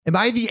Am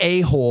I the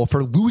a-hole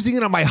for losing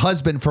it on my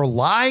husband for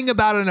lying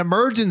about an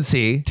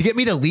emergency to get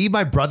me to leave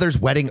my brother's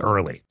wedding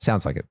early?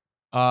 Sounds like it.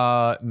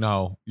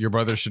 No. Your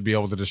brother should be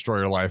able to destroy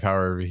your life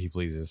however he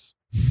pleases.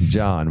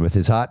 John with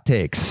his hot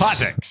takes. Hot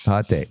takes.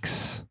 Hot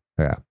takes.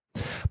 Yeah.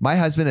 My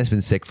husband has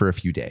been sick for a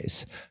few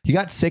days. He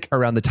got sick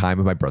around the time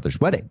of my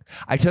brother's wedding.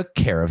 I took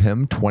care of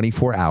him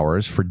 24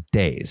 hours for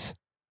days.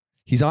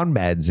 He's on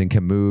meds and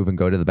can move and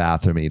go to the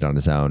bathroom and eat on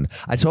his own.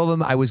 I told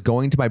him I was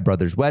going to my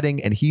brother's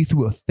wedding and he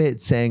threw a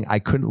fit saying I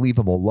couldn't leave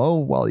him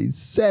alone while he's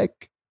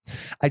sick.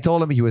 I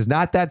told him he was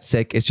not that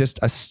sick. It's just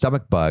a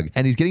stomach bug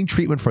and he's getting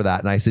treatment for that.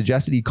 And I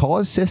suggested he call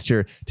his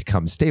sister to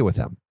come stay with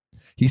him.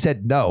 He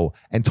said no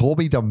and told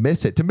me to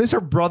miss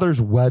her brother's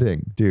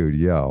wedding. Dude,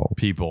 yo.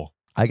 People.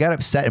 I got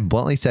upset and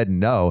bluntly said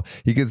no,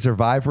 he could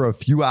survive for a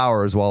few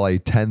hours while I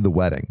attend the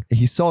wedding.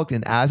 He sulked,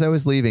 and as I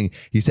was leaving,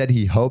 he said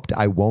he hoped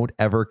I won't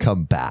ever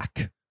come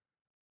back.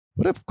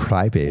 What a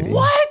crybaby.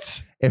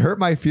 What? It hurt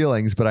my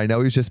feelings, but I know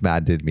he was just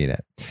mad, didn't mean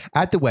it.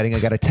 At the wedding, I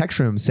got a text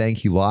from him saying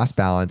he lost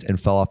balance and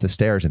fell off the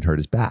stairs and hurt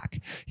his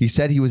back. He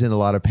said he was in a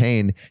lot of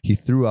pain. He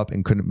threw up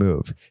and couldn't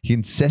move. He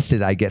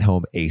insisted I get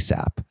home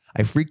ASAP.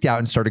 I freaked out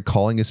and started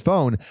calling his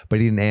phone, but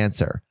he didn't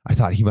answer. I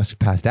thought he must have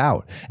passed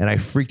out, and I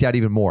freaked out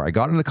even more. I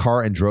got in the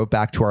car and drove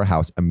back to our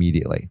house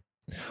immediately.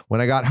 When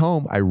I got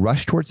home, I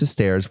rushed towards the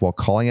stairs while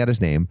calling out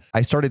his name.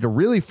 I started to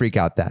really freak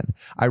out then.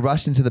 I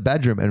rushed into the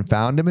bedroom and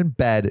found him in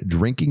bed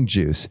drinking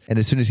juice, and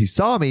as soon as he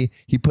saw me,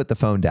 he put the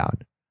phone down.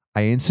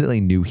 I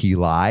instantly knew he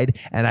lied,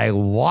 and I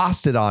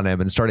lost it on him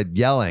and started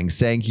yelling,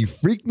 saying he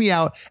freaked me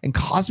out and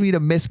caused me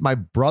to miss my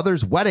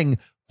brother's wedding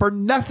for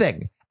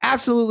nothing.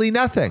 Absolutely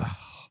nothing.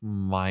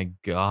 My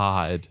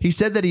God. He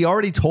said that he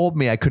already told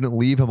me I couldn't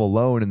leave him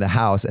alone in the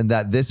house and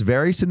that this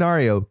very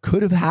scenario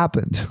could have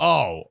happened.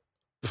 Oh,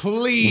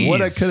 please.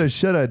 What I coulda,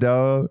 shoulda,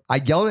 dog. I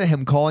yelled at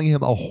him, calling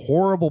him a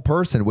horrible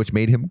person, which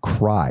made him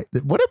cry.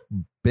 What a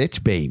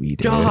bitch baby,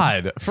 dude.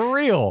 God, for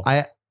real.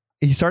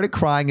 He started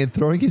crying and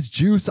throwing his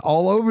juice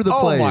all over the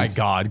place. Oh my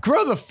God.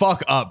 Grow the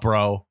fuck up,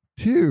 bro.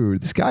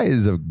 Dude, this guy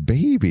is a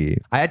baby.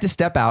 I had to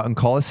step out and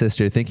call his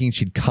sister thinking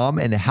she'd come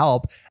and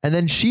help. And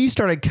then she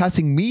started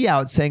cussing me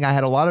out, saying I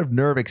had a lot of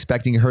nerve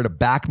expecting her to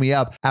back me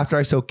up after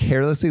I so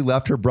carelessly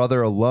left her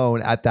brother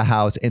alone at the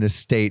house in a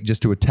state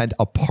just to attend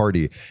a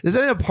party. This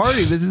isn't a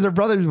party. This is her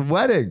brother's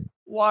wedding.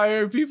 Why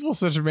are people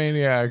such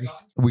maniacs?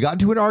 We got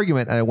into an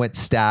argument and I went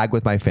stag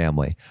with my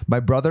family. My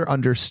brother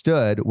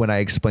understood when I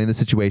explained the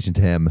situation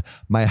to him.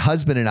 My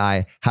husband and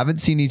I haven't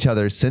seen each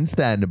other since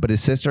then, but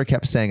his sister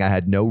kept saying I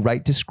had no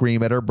right to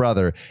scream at her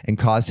brother and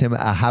caused him to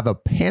have a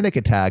panic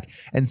attack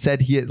and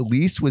said he at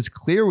least was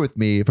clear with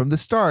me from the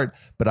start,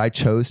 but I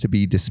chose to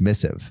be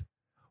dismissive.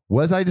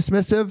 Was I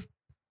dismissive?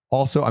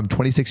 Also, I'm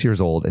 26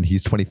 years old and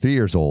he's 23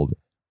 years old.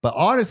 But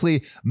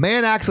honestly,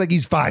 man acts like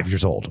he's 5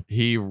 years old.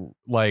 He I'm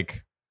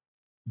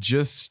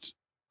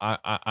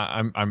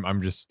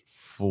just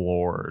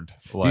floored.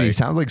 Dude, he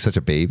sounds like such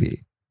a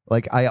baby.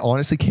 Like, I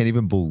honestly can't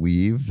even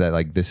believe that,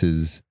 like, this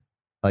is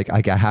like,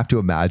 I have to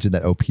imagine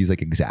that OP's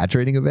like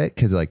exaggerating a bit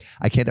because, like,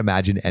 I can't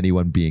imagine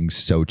anyone being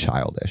so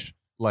childish.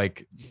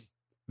 Like,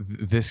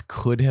 this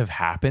could have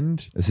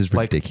happened. This is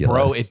ridiculous.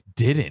 Bro, it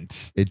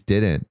didn't. It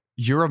didn't.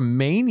 You're a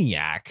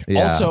maniac.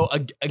 Yeah. Also,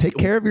 take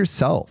care of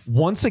yourself.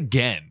 Once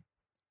again,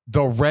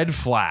 the red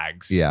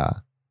flags. Yeah.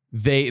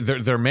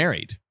 They're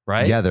married.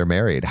 Right? Yeah, they're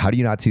married. How do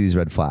you not see these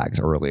red flags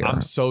earlier?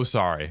 I'm so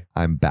sorry.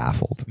 I'm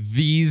baffled.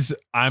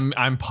 I'm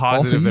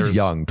positive. Also, he's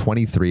young,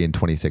 23 and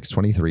 26.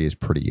 23 is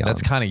pretty young.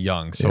 That's kind of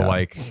young. So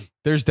like,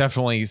 there's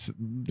definitely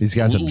he's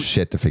got some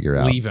shit to figure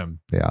out. Leave him.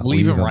 Yeah,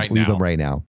 leave him right now. Leave him right now.